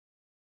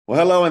Well,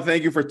 hello, and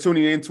thank you for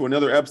tuning in to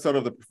another episode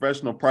of the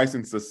Professional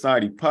Pricing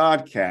Society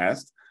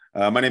podcast.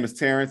 My name is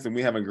Terrence, and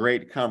we have a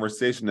great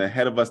conversation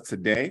ahead of us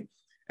today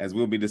as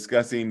we'll be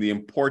discussing the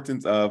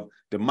importance of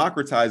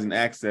democratizing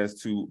access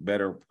to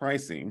better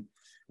pricing.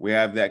 We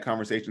have that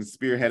conversation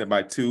spearheaded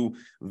by two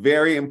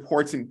very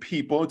important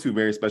people, two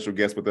very special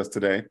guests with us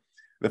today.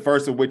 The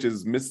first of which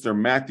is Mr.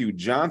 Matthew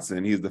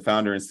Johnson. He is the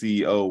founder and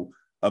CEO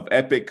of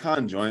Epic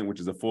Conjoint, which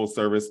is a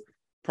full-service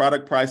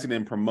product pricing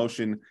and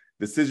promotion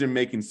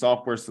decision-making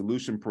software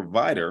solution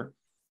provider,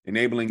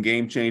 enabling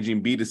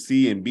game-changing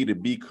B2C and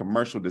B2B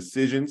commercial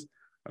decisions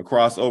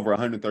across over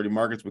 130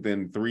 markets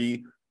within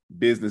 3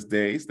 business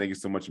days. Thank you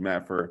so much,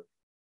 Matt, for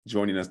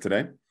joining us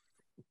today.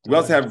 We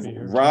also have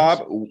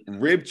Rob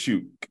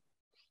Ribchuk,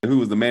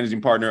 who is the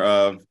managing partner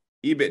of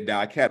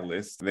EBITDA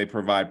Catalyst. They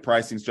provide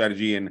pricing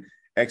strategy and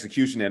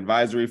execution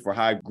advisory for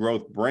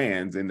high-growth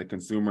brands in the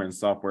consumer and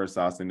software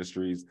SaaS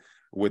industries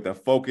with a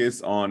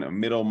focus on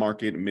middle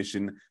market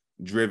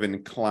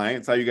mission-driven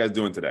clients. How are you guys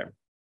doing today?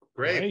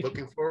 Great.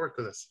 Looking forward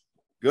to this.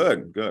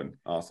 Good.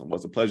 Awesome. Well,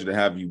 it's a pleasure to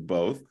have you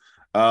both.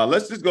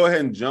 Let's just go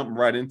ahead and jump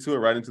right into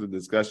the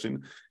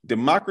discussion.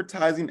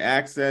 Democratizing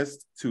access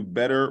to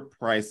better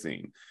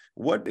pricing.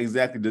 What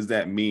exactly does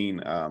that mean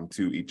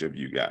to each of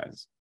you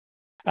guys?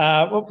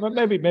 Well,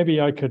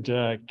 maybe I could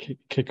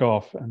kick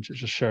off and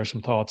just share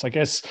some thoughts. I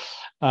guess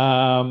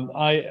I've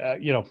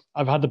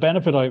had the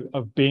benefit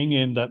of being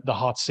in the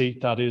hot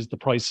seat that is the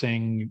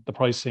pricing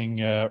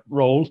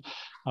role.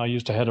 I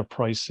used to head a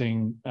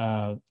pricing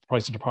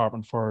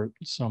department for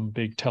some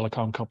big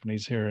telecom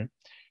companies here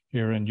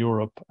in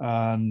Europe,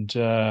 and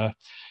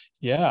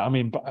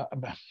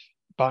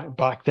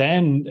back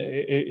then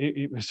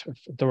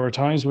there were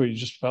times where you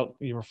just felt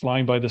you were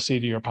flying by the seat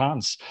of your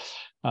pants.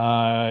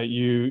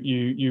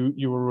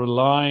 You were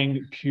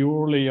relying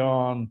purely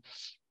on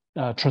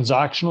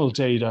transactional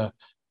data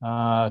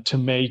to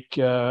make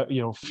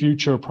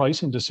future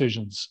pricing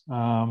decisions.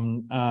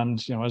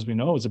 And as we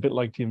know, it's a bit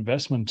like the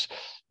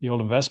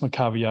old investment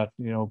caveat.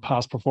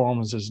 Past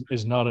performance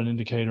is not an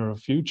indicator of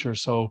future.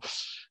 So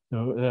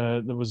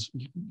there was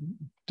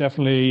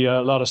definitely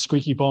a lot of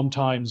squeaky bum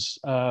times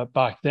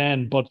back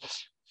then, but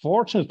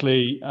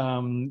fortunately,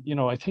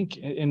 I think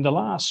in the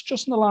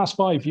last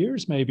 5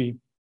 years, maybe,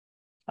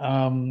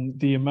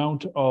 the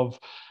amount of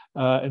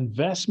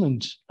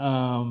investment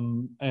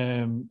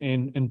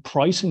in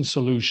pricing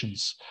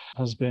solutions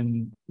has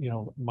been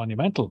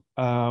monumental,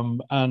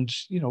 and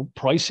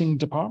pricing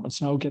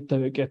departments now get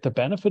the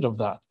benefit of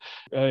that.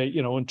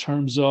 In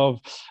terms of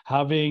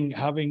having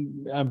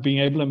being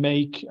able to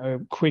make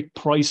quick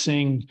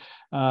pricing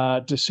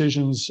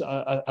decisions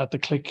at the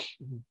click,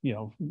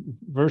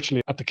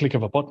 virtually at the click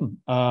of a button,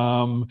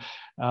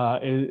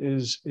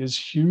 is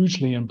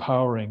hugely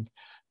empowering.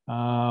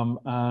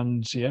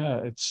 It's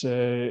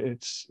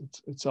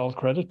all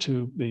credit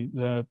to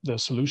the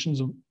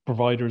solutions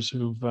providers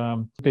who've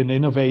been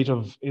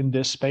innovative in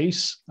this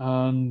space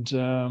and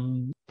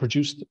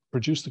produced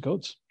the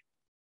goods.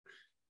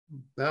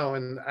 No,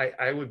 and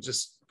I would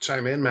just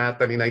chime in, Matt.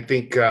 I mean, I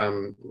think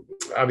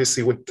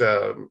obviously what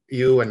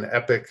you and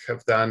Epic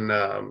have done,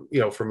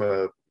 from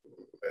a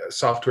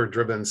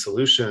software-driven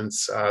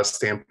solutions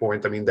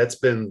standpoint, I mean, that's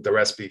been the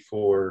recipe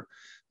for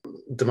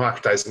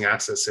democratizing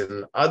access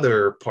in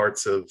other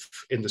parts of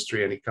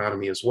industry and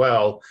economy as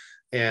well.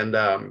 And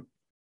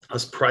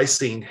as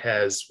pricing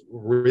has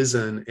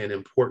risen in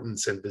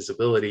importance and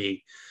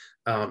visibility,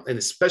 and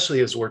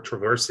especially as we're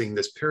traversing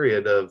this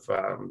period of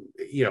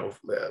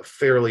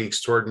fairly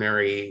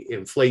extraordinary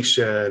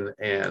inflation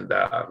and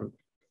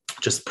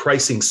just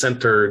pricing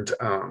centered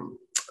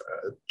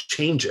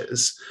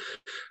changes,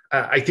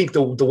 I think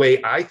the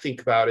way I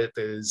think about it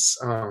is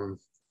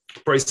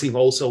pricing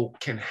also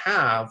can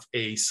have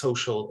a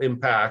social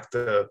impact,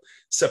 the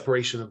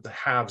separation of the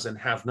haves and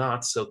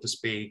have-nots, so to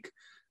speak.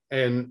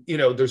 And,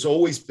 there's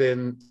always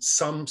been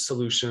some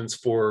solutions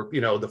for,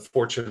 the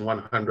Fortune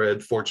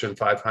 100, Fortune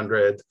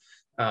 500,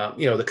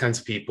 the kinds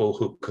of people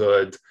who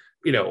could,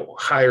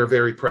 hire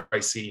very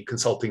pricey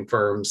consulting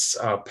firms,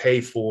 pay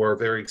for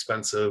very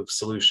expensive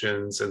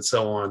solutions and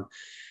so on.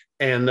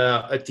 And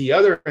at the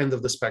other end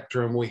of the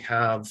spectrum, we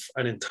have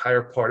an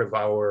entire part of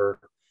our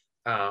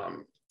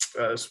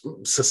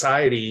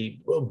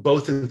society,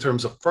 both in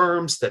terms of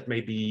firms that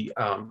may be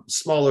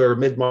smaller,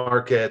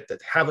 mid-market,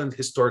 that haven't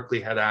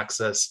historically had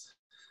access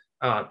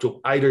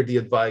to either the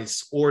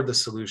advice or the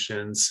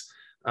solutions,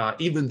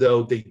 even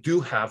though they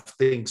do have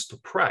things to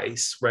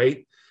price,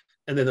 right?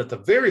 And then at the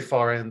very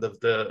far end of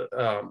the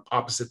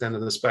opposite end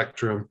of the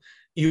spectrum,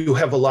 you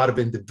have a lot of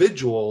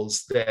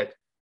individuals that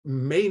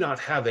may not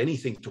have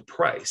anything to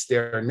price.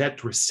 They're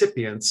net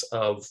recipients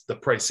of the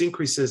price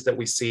increases that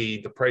we see,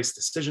 the price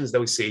decisions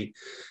that we see.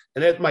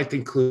 And that might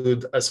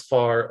include as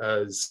far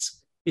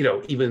as,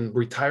 even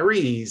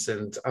retirees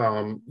and,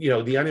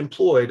 the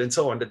unemployed and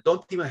so on, that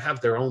don't even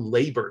have their own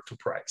labor to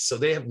price. So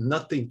they have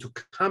nothing to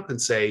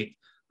compensate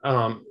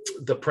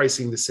the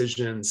pricing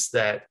decisions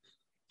that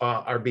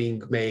are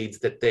being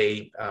made, that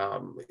they,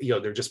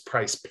 they're just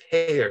price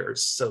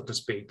payers, so to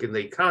speak, in the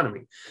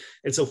economy.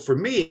 And so for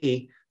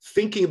me,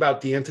 thinking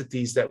about the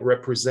entities that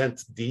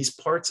represent these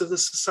parts of the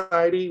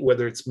society,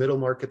 whether it's middle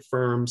market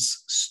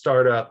firms,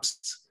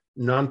 startups,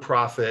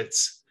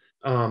 nonprofits.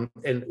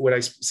 And when I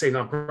say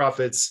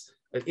nonprofits,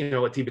 at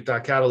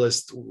EBITDA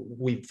Catalyst,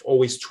 we've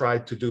always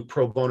tried to do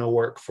pro bono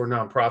work for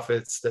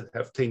nonprofits that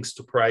have things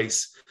to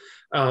price.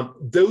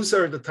 Those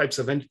are the types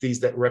of entities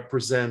that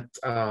represent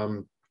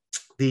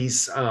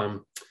these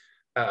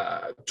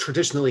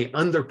traditionally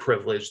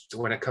underprivileged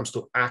when it comes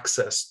to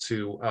access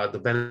to the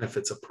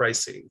benefits of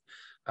pricing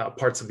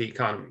parts of the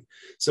economy.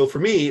 So for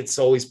me, it's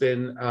always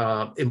been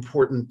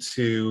important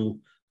to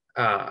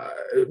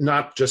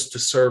not just to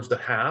serve the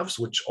haves,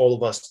 which all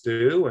of us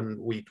do, and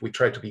we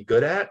try to be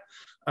good at,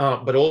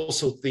 but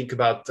also think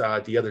about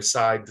the other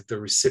side, the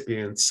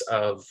recipients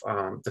of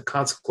the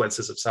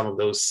consequences of some of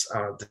those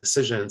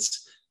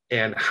decisions,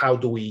 and how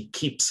do we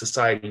keep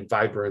society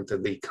vibrant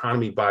and the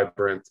economy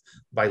vibrant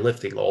by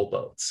lifting all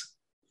boats.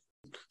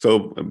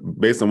 So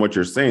based on what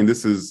you're saying,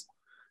 this is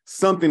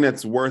something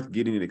that's worth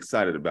getting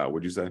excited about,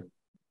 would you say?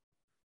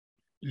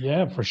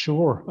 Yeah, for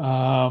sure.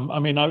 I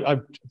mean,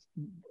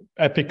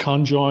 Epic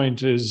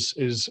Conjoint is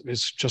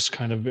just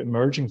kind of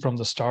emerging from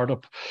the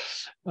startup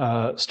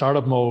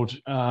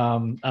mode,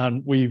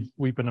 and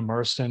we've been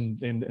immersed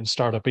in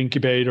startup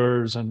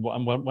incubators. And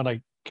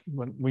when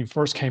we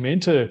first came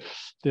into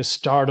this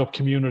startup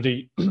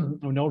community, we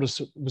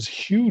noticed it was a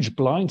huge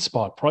blind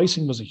spot.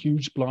 Pricing was a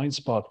huge blind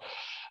spot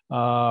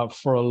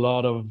for a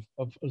lot of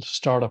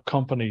startup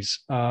companies.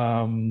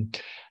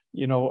 Arguably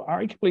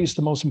it's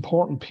the most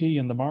important P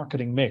in the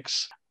marketing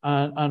mix.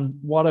 And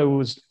what I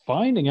was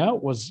finding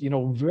out was,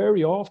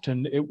 very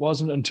often it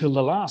wasn't until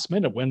the last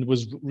minute when it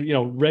was,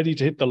 ready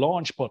to hit the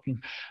launch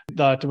button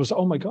that it was,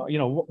 oh my God,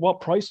 what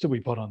price do we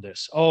put on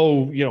this?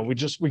 Oh, we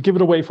give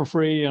it away for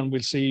free and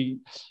we'll see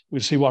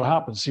what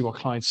happens, see what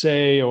clients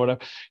say or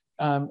whatever.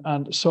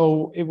 And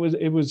so it was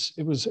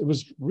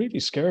really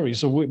scary.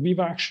 So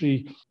we've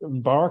actually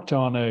embarked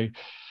on a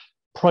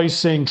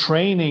pricing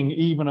training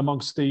even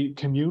amongst the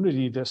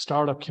community, the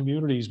startup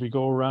communities. We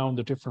go around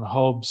the different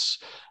hubs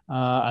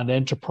and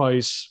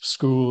enterprise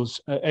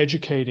schools,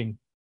 educating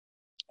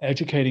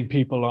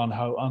people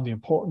on the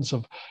importance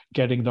of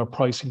getting their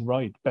pricing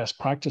right, best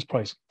practice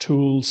pricing,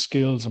 tools,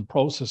 skills, and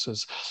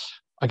processes.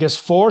 I guess,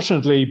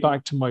 fortunately,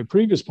 back to my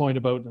previous point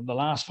about in the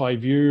last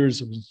 5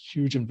 years, it was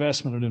huge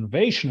investment and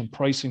innovation in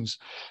pricing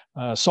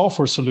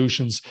software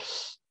solutions.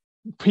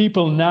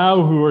 People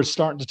now who are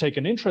starting to take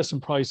an interest in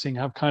pricing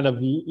have kind of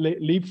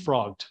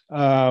leapfrogged.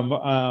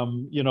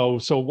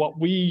 So what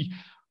we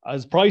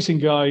as pricing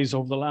guys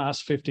over the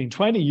last 15,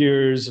 20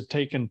 years have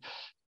taken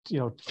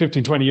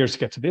 15, 20 years to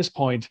get to this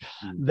point,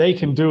 they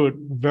can do it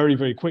very,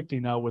 very quickly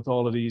now with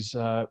all of these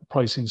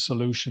pricing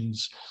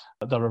solutions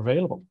that are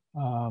available.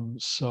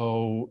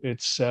 So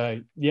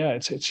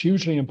it's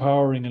hugely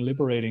empowering and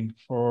liberating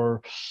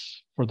for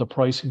the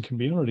pricing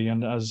community.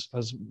 And as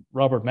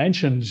Robert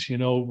mentioned,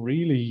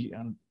 really,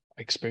 and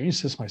I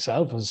experienced this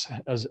myself as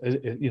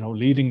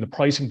leading the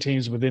pricing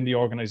teams within the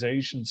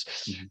organizations,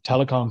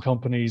 telecom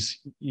companies,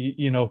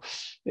 they're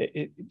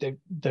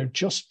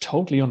just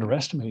totally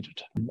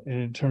underestimated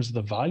in terms of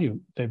the value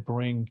they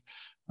bring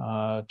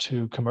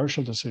to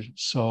commercial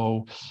decisions.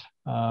 So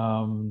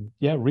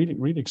really,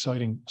 really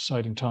exciting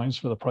times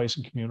for the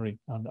pricing community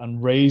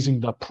and raising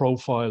the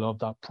profile of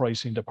that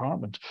pricing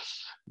department.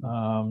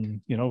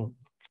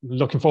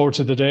 Looking forward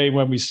to the day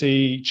when we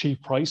see chief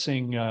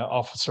pricing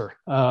officer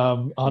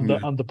on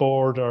the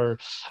board or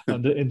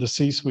in the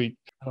C-suite.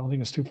 I don't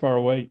think it's too far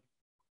away.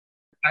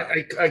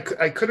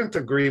 I couldn't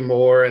agree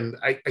more. And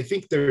I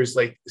think there's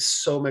like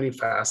so many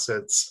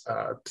facets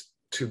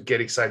to get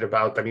excited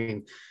about. I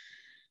mean,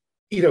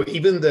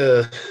 even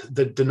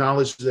the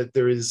knowledge that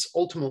there is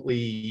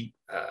ultimately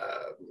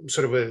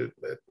sort of a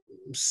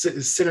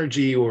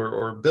synergy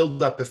or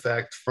build-up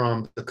effect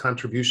from the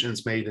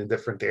contributions made in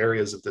different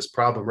areas of this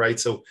problem, right?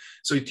 So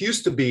it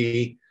used to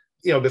be,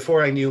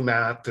 before I knew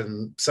Matt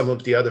and some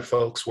of the other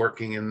folks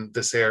working in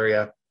this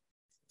area,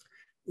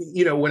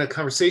 when a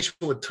conversation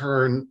would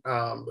turn,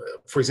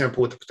 for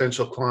example, with a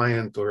potential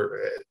client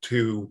or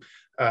to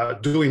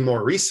doing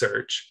more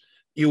research,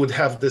 you would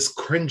have this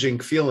cringing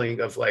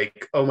feeling of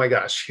like, oh my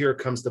gosh, here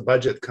comes the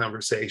budget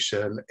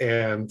conversation,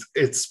 and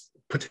it's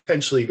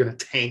potentially going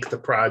to tank the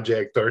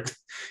project, or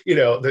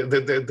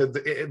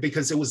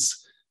because it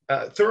was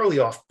thoroughly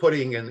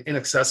off-putting and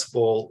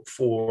inaccessible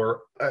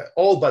for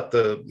all but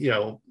the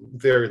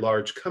very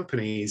large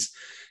companies.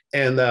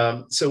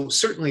 And so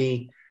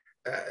certainly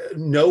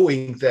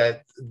knowing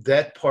that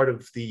part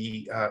of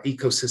the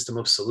ecosystem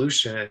of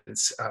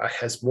solutions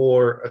has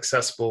more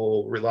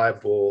accessible,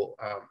 reliable,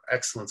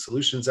 excellent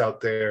solutions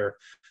out there,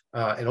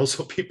 and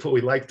also people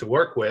we like to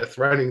work with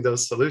running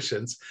those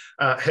solutions,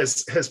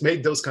 has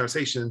made those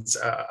conversations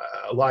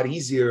a lot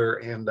easier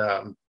and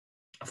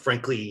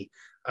frankly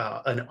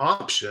an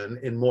option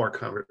in more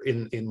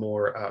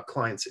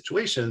client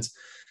situations.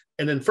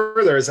 And then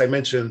further, as I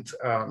mentioned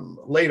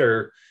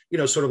later,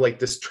 sort of like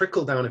this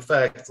trickle down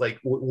effect, like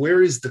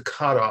where is the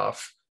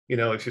cutoff?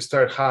 If you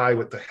start high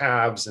with the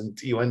haves and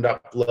you end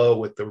up low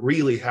with the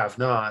really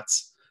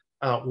have-nots,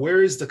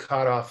 where is the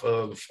cutoff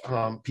of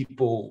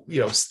people,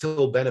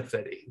 still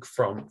benefiting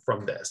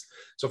from this?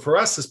 So for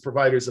us as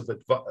providers of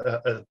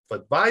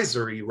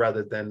advisory,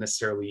 rather than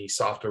necessarily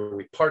software,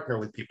 we partner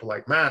with people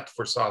like Matt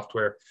for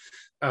software.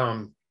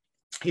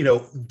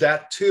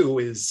 That too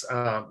is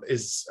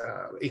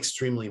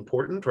extremely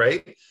important,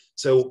 right?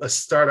 So a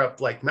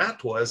startup like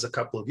Matt was a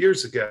couple of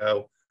years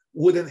ago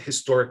wouldn't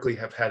historically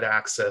have had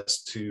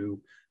access to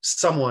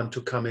someone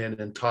to come in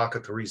and talk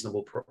at a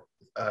reasonable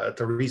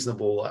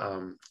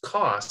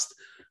cost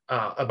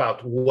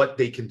about what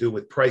they can do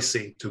with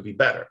pricing to be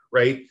better,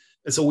 right?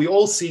 And so we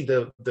all see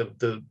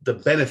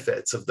the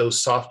benefits of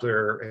those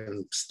software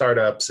and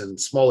startups and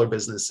smaller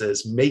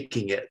businesses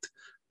making it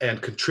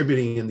and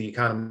contributing in the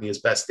economy as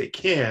best they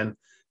can.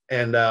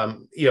 And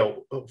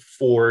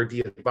for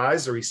the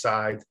advisory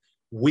side,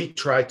 we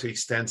try to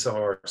extend some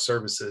of our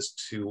services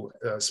to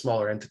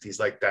smaller entities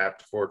like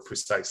that for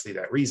precisely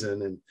that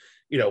reason. And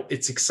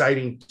it's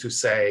exciting to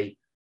say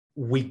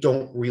we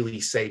don't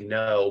really say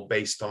no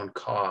based on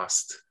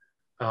cost,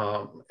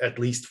 at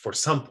least for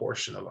some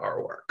portion of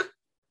our work.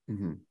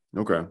 Mm-hmm.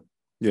 Okay.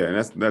 Yeah, and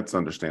that's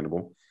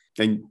understandable.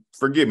 And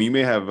forgive me, you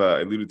may have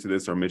alluded to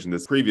this or mentioned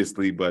this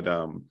previously, but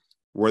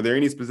were there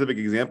any specific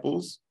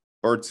examples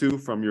or two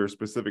from your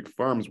specific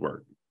firm's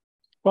work?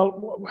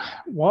 Well,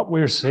 what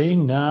we're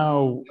seeing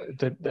now,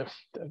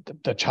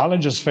 the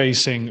challenges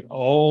facing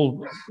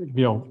all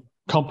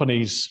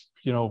companies,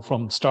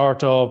 from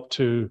startup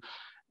to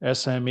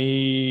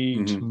SME,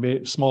 Mm-hmm.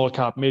 to small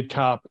cap, mid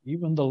cap,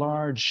 even the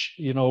large,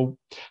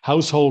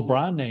 household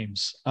brand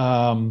names.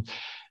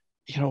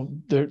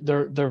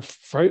 They're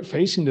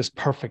facing this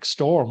perfect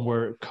storm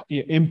where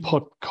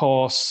input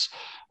costs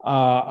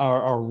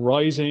are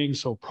rising,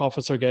 so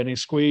profits are getting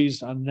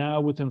squeezed, and now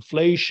with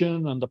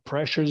inflation and the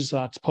pressures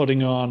that's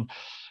putting on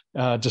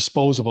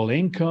disposable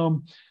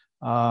income,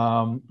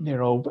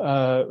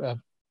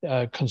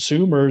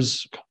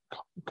 consumers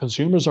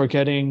are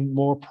getting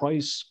more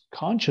price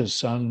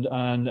conscious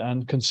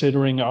and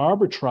considering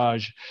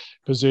arbitrage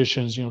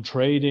positions,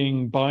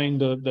 trading, buying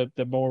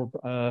the more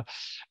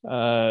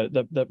the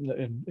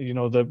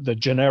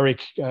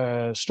generic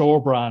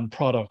store brand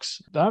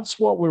products. That's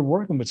what we're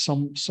working with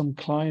some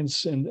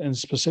clients and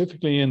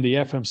specifically in the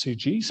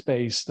FMCG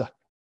space that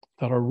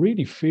are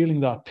really feeling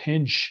that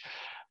pinch.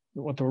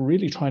 What they're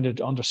really trying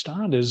to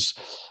understand is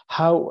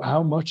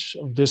how much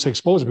of this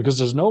exposure, because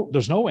there's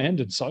no end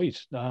in sight.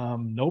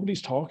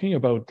 Nobody's talking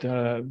about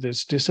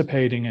this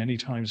dissipating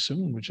anytime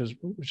soon, which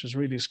is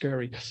really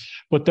scary.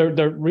 But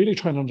they're really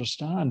trying to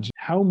understand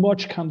how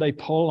much can they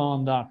pull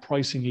on that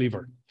pricing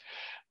lever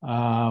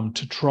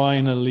to try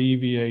and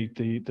alleviate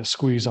the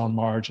squeeze on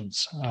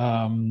margins.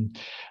 And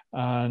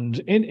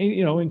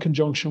in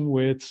conjunction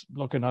with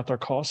looking at their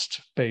cost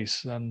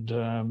base and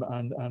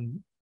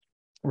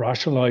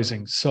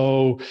rationalizing.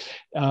 So,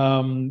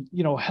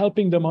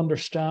 helping them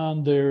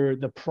understand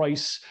the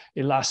price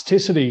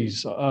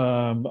elasticities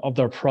of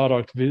their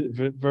product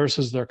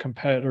versus their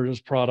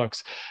competitors'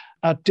 products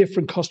at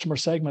different customer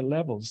segment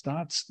levels.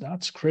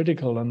 That's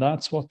critical, and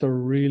that's what they're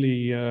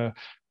really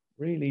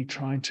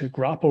trying to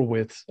grapple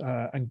with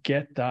and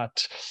get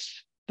that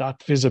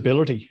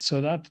visibility. So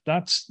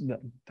that's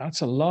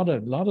a lot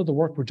of the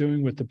work we're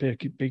doing with the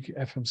big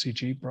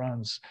FMCG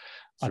brands.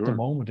 Sure. At the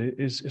moment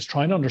is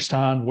trying to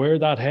understand where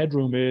that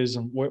headroom is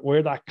and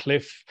where that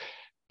cliff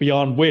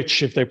beyond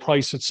which, if they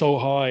price it so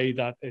high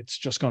that it's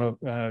just going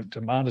to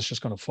demand is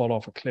just going to fall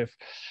off a cliff.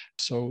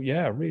 So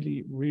yeah,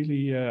 really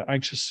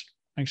anxious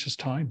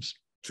times.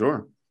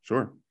 Sure.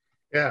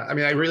 Yeah, I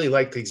mean, I really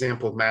like the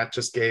example Matt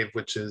just gave,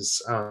 which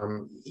is,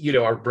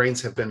 our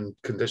brains have been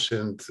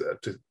conditioned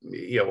to,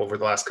 over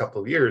the last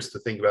couple of years to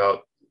think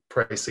about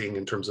pricing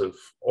in terms of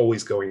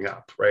always going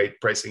up, right?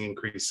 Pricing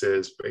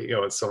increases,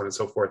 and so on and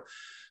so forth.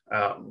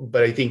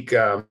 But I think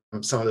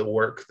some of the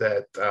work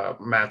that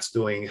Matt's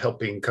doing,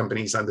 helping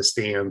companies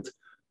understand,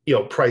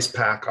 price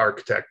pack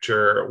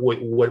architecture,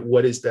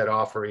 what is that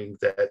offering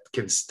that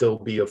can still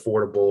be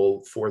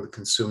affordable for the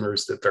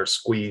consumers that are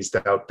squeezed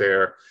out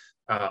there.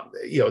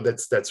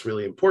 That's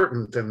really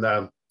important.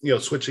 And,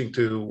 switching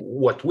to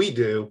what we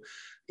do,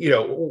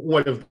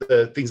 one of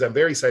the things I'm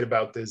very excited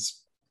about is,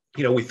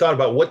 we thought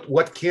about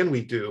what can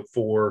we do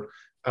for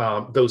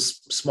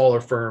those smaller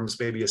firms,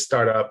 maybe a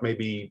startup,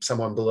 maybe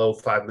someone below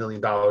 $5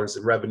 million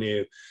in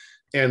revenue.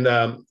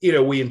 And,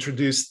 we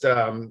introduced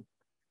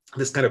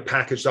this kind of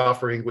packaged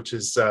offering, which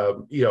is, a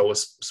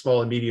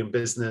small and medium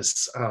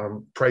business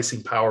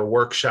pricing power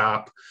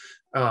workshop.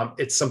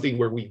 It's something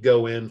where we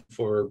go in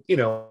for,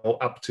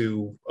 up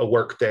to a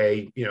work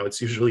day.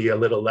 It's usually a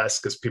little less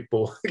because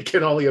people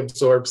can only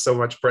absorb so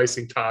much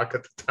pricing talk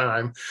at the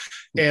time.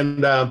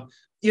 And,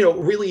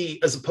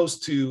 really, as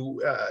opposed to,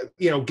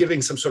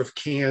 giving some sort of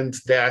canned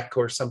deck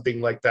or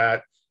something like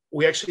that,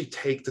 we actually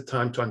take the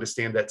time to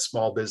understand that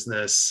small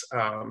business.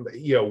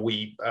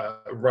 We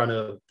run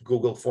a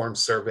Google Form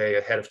survey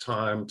ahead of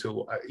time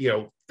to,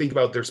 think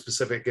about their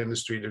specific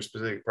industry, their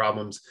specific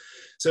problems.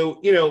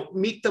 So,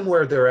 meet them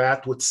where they're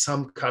at with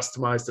some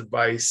customized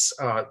advice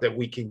that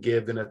we can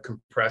give in a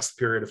compressed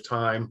period of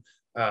time.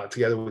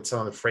 together with some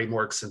of the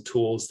frameworks and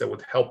tools that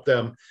would help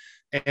them.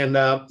 And,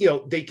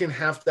 they can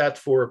have that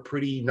for a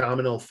pretty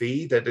nominal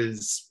fee that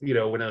is,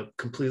 in a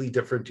completely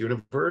different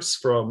universe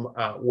from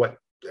what,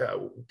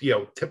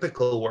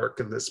 typical work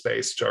in this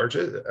space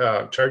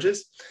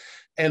charges.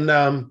 And,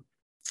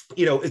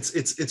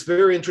 it's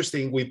very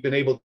interesting. We've been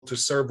able to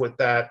serve with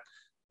that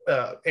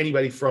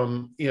anybody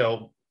from,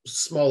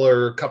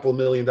 smaller couple $1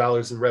 million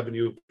in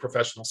revenue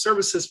professional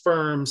services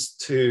firms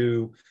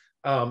to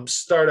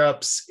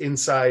startups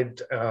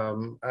inside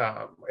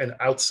and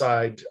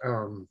outside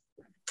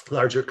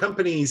larger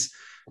companies.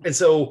 And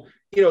so,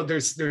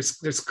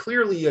 there's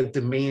clearly a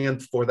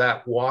demand for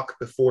that walk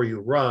before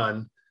you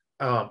run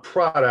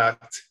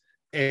product.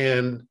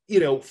 And,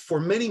 for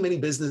many, many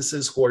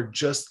businesses who are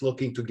just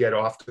looking to get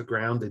off the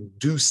ground and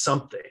do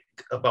something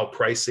about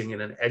pricing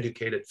in an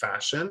educated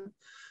fashion,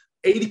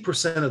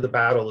 80% of the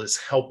battle is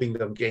helping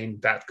them gain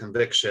that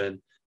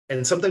conviction.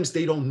 And sometimes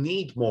they don't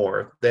need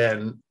more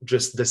than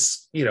just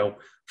this,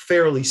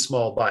 fairly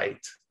small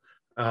bite.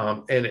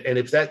 And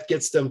if that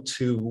gets them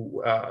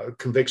to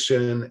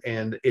conviction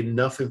and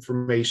enough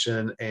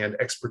information and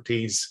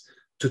expertise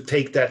to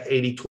take that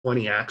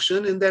 80-20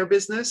 action in their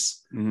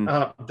business,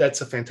 that's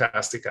a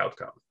fantastic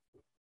outcome.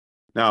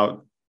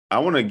 Now, I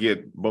want to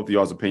get both of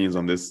y'all's opinions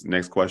on this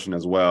next question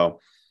as well.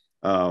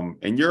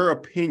 In your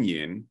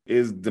opinion,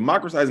 is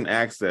democratizing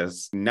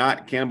access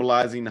not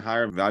cannibalizing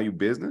higher value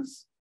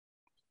business?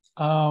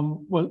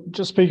 Well,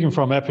 just speaking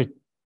from Epic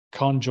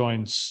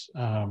Conjoint's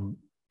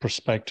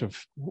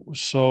perspective,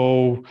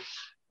 so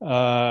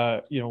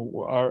our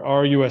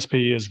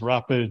USP is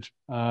rapid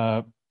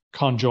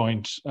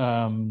conjoint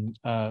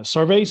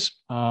surveys,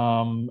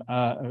 and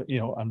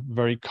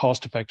very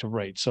cost-effective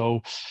rates.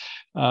 So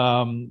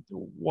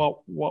what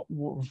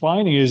we're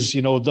finding is,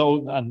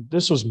 though, and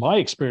this was my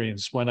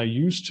experience when I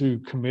used to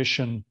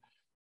commission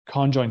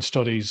conjoint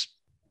studies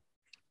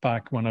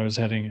back when I was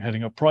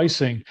heading up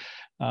pricing.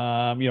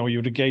 You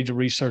would engage a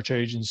research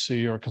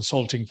agency or a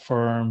consulting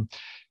firm.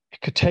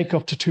 It could take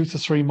up to 2 to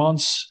 3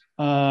 months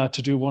to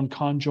do one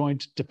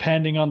conjoint,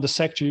 depending on the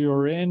sector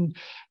you're in.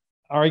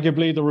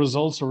 Arguably, the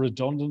results are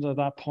redundant at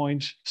that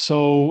point.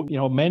 So,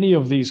 many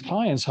of these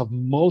clients have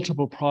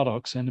multiple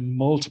products in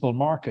multiple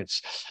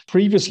markets.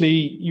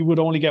 Previously, you would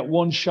only get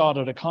one shot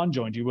at a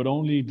conjoint. You would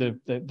only, the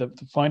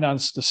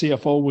finance, the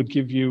CFO would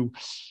give you,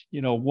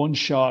 one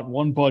shot,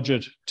 one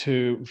budget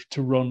to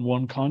run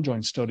one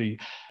conjoint study.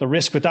 The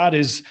risk with that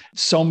is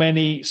so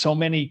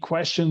many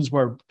questions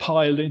were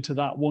piled into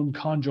that one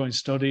conjoint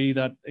study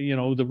that,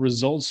 the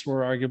results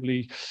were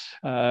arguably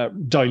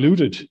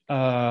diluted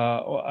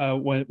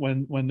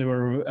when they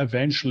were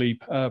eventually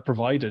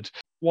provided.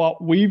 What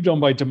we've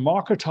done by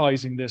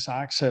democratizing this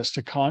access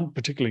to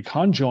particularly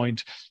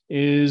conjoint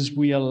is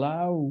we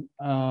allow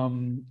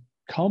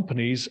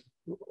companies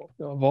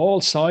of all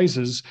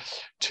sizes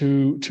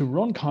to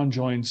run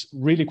conjoints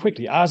really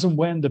quickly as and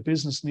when the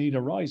business need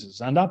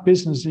arises. And that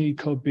business need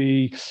could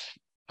be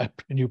a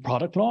new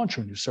product launch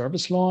or a new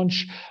service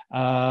launch,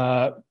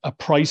 a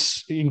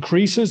price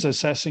increases,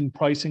 assessing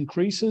price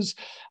increases,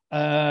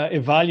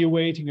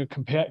 evaluating a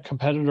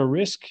competitor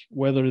risk,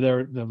 whether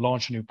they've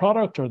launched a new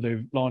product or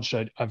they've launched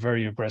a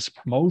very aggressive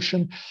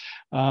promotion.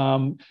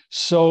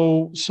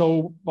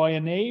 So by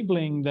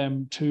enabling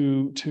them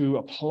to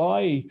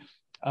apply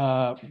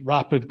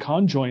rapid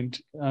conjoint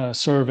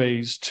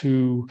surveys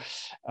to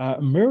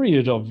a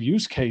myriad of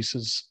use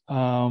cases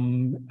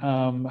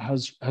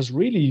has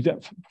really,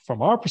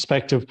 from our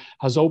perspective,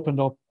 has opened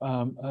up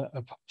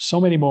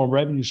so many more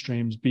revenue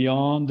streams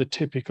beyond the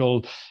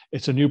typical.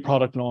 It's a new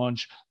product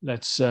launch.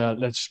 Let's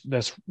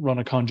run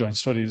a conjoint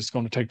study that's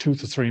going to take 2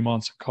 to 3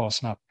 months. It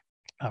costs an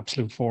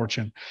absolute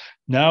fortune.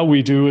 Now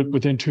we do it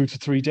within 2 to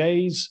 3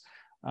 days.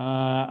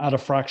 At a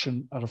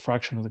fraction of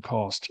the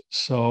cost.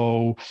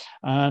 So,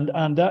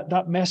 and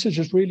that message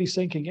is really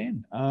sinking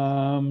in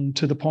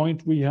to the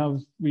point we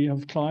have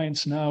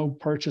clients now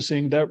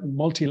purchasing, their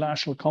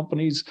multilateral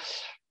companies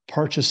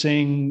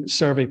purchasing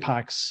survey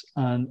packs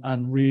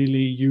and really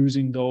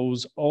using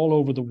those all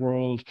over the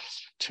world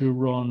to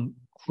run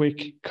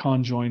quick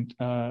conjoint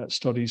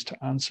studies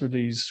to answer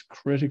these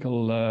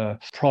critical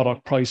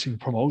product pricing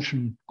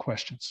promotion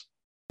questions.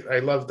 I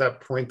love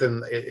that point,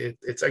 and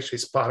it's actually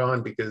spot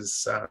on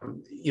because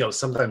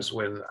sometimes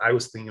when I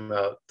was thinking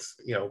about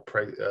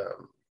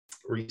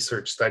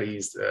research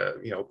studies,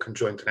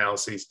 conjoint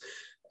analyses,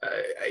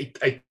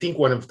 I think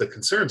one of the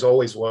concerns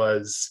always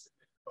was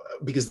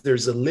because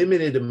there's a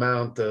limited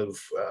amount of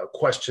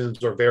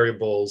questions or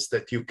variables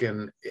that you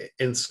can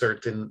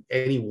insert in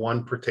any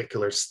one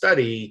particular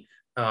study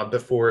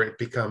before it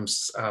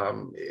becomes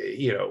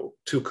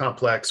too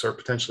complex or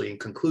potentially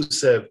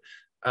inconclusive.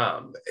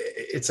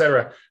 Et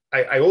cetera.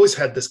 I always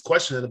had this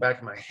question in the back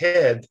of my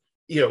head,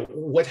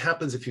 what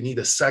happens if you need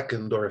a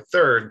second or a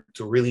third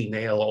to really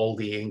nail all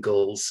the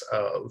angles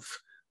of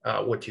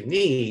what you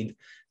need?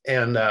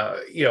 And,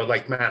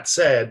 like Matt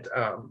said,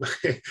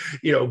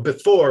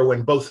 before,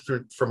 when both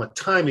from a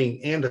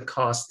timing and a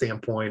cost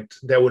standpoint,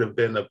 that would have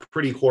been a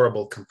pretty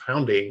horrible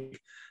compounding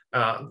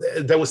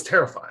that was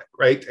terrifying,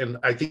 right? And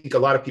I think a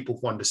lot of people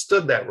who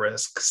understood that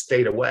risk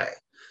stayed away.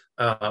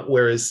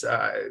 Whereas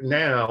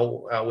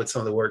now, with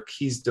some of the work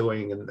he's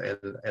doing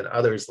and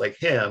others like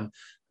him,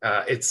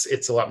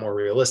 it's a lot more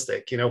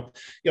realistic.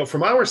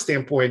 From our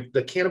standpoint,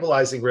 the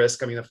cannibalizing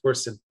risk. I mean, of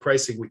course, in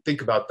pricing, we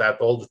think about that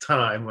all the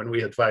time when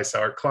we advise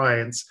our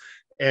clients.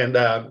 And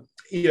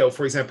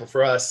for example,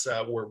 for us,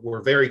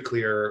 we're very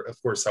clear. Of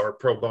course, our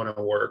pro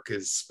bono work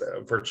is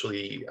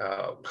virtually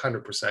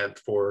 100%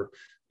 for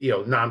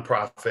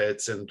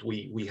nonprofits, and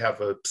we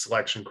have a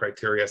selection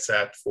criteria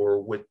set for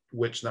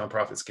which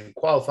nonprofits can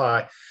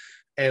qualify.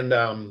 And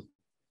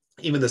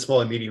even the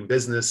small and medium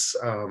business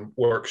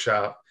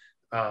workshop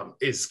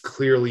is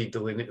clearly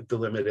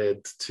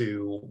delimited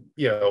to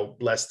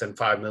less than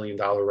 $5 million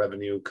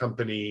revenue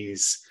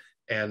companies,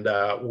 and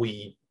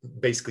we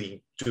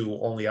basically do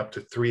only up to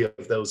 3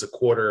 of those a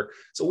quarter.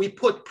 So we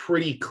put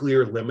pretty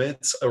clear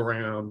limits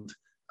around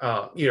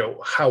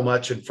how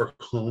much and for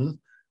whom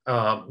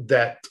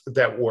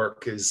that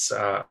work is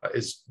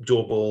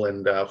doable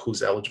and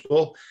who's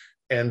eligible.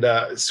 And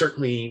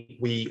certainly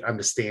we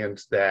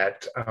understand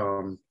that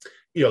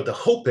the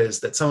hope is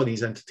that some of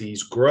these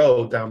entities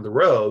grow down the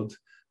road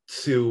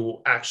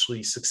to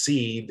actually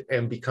succeed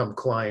and become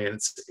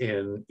clients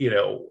in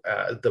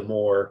the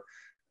more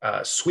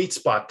sweet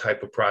spot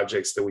type of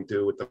projects that we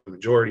do with the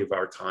majority of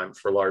our time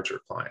for larger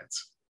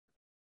clients.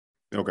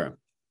 Okay,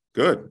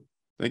 good.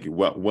 Thank you.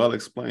 Well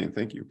explained.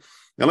 Thank you.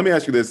 Now, let me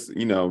ask you this,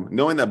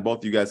 knowing that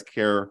both you guys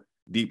care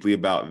deeply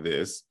about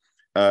this,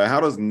 how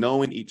does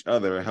knowing each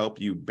other help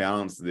you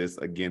balance this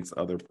against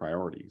other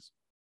priorities?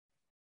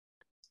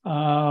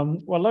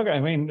 Well, look, I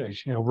mean,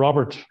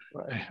 Robert,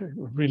 I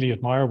really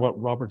admire what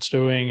Robert's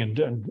doing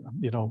and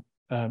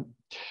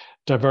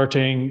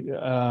diverting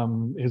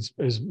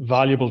his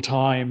valuable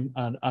time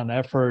and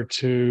effort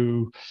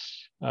to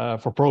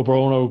for pro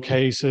bono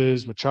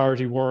cases with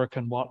charity work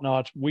and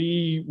whatnot.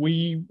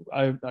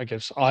 I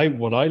guess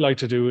what I like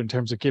to do in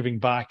terms of giving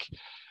back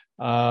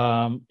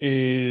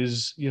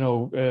is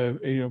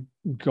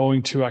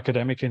going to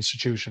academic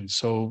institutions.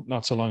 So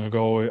not so long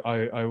ago,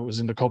 I was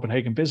in the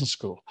Copenhagen Business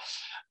School,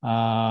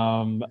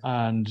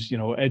 and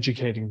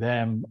educating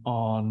them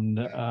on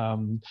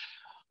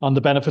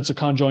the benefits of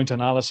conjoint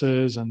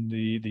analysis and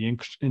the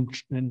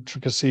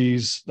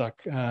intricacies that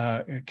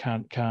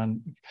can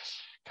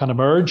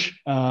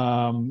emerge.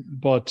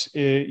 But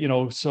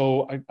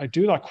so I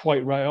do that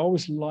quite right. I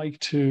always like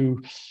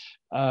to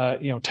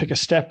take a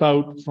step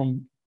out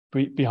from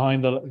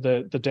behind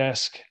the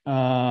desk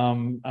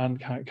and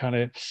kind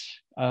of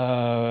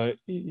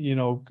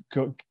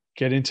go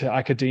get into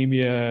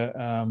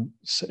academia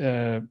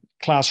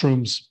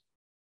classrooms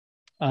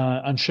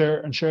and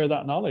share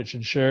that knowledge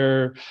and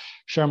share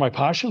my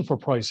passion for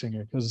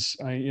pricing, because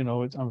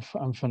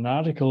I'm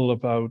fanatical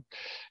about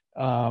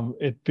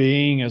it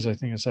being, as I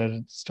think I said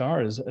at the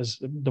start, as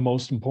the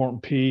most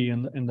important P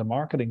in the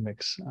marketing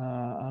mix,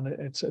 and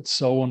it's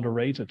so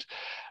underrated.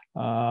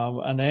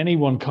 And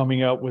anyone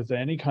coming out with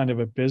any kind of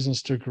a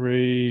business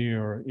degree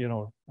or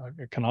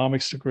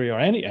economics degree or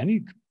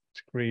any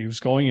degree who's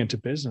going into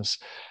business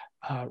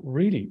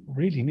really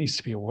needs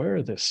to be aware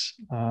of this.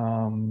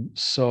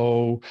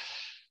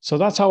 So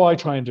that's how I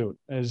try and do it,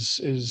 is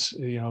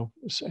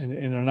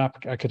in an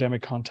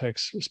academic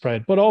context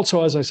spread, but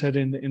also, as I said,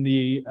 in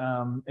the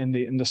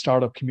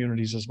startup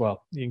communities as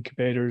well, the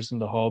incubators and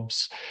the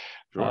hubs.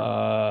 Sure.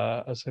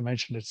 As I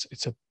mentioned,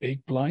 it's a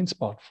big blind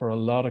spot for a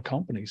lot of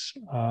companies.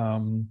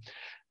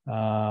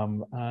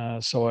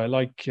 So I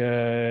like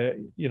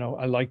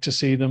to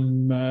see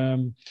them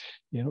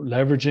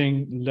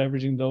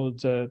leveraging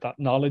those that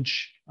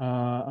knowledge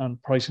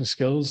and pricing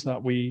skills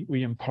that we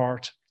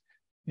impart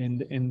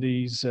in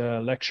these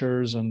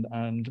lectures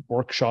and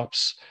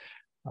workshops.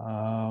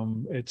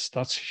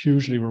 That's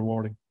hugely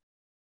rewarding.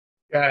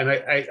 Yeah, and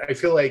I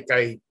feel like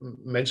I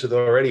mentioned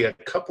already a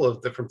couple of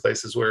different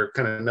places where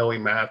kind of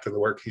knowing Matt and the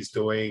work he's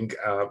doing,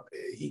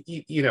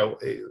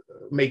 it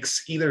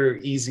makes either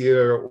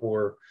easier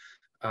or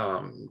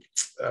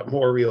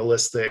more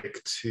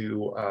realistic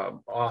to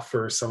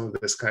offer some of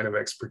this kind of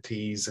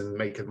expertise and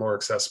make it more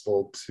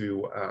accessible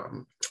to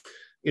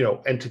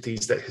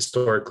entities that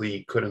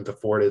historically couldn't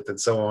afford it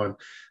and so on.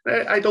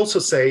 I'd also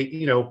say,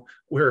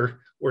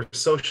 we're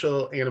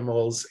social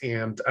animals,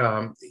 and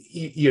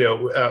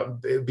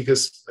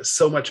because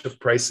so much of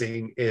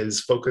pricing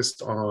is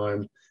focused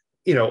on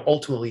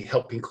ultimately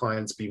helping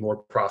clients be more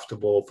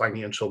profitable,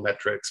 financial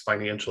metrics,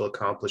 financial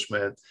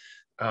accomplishment.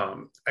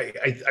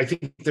 I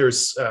think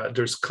there's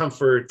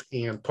comfort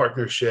and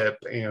partnership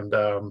and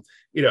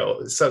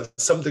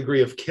some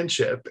degree of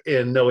kinship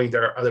in knowing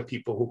there are other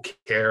people who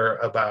care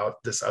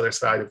about this other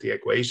side of the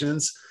equation,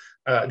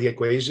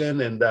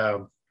 and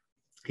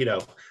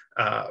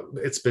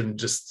it's been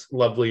just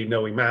lovely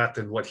knowing Matt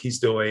and what he's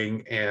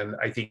doing, and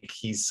I think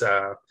he's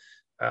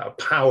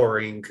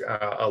powering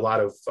a lot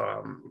of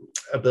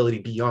ability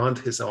beyond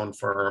his own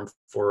firm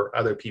for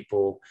other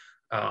people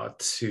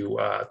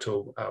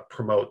to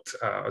promote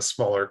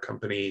smaller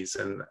companies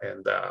and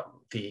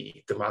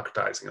the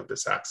democratizing of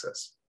this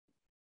access.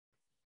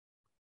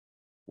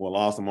 Well,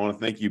 awesome. I want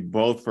to thank you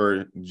both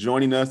for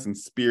joining us and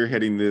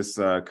spearheading this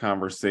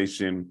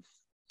conversation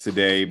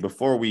today.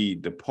 Before we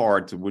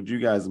depart, would you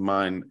guys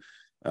mind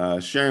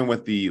sharing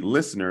with the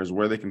listeners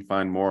where they can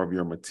find more of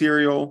your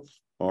material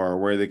or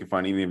where they can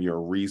find any of your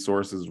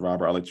resources?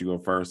 Robert, I'll let you go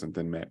first, and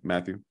then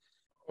Matthew.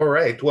 All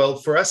right. Well,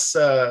 for us,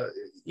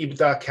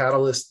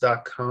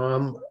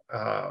 ebitdacatalyst.com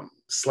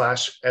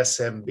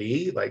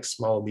 /SMB, like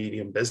small,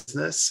 medium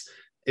business,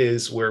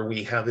 is where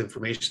we have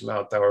information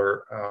about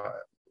our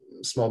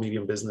small,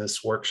 medium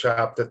business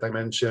workshop that I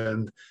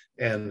mentioned.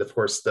 And of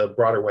course, the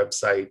broader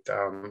website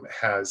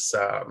has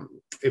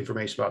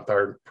information about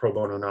our pro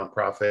bono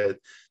nonprofit.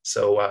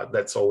 So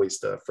that's always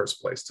the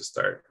first place to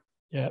start.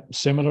 Yeah,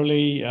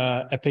 similarly,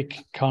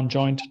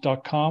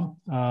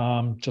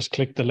 epicconjoint.com. Just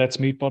click the Let's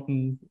Meet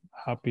button.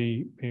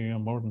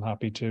 More than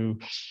happy to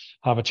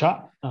have a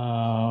chat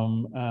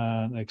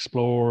and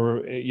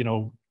explore,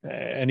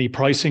 any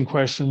pricing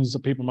questions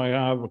that people might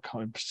have,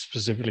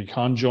 specifically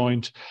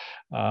Conjoint.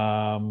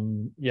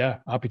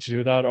 Happy to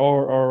do that,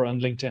 or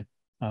on LinkedIn.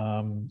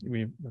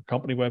 We have a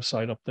company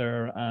website up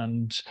there,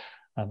 and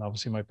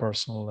obviously my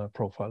personal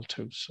profile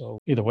too. So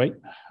either way,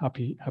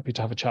 happy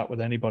to have a chat with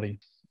anybody.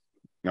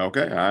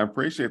 Okay, I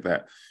appreciate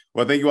that.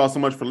 Well, thank you all so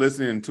much for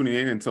listening and tuning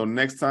in. Until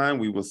next time,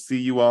 we will see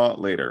you all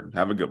later.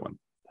 Have a good one.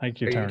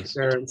 Thank you,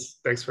 Terrence.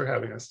 Thanks for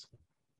having us.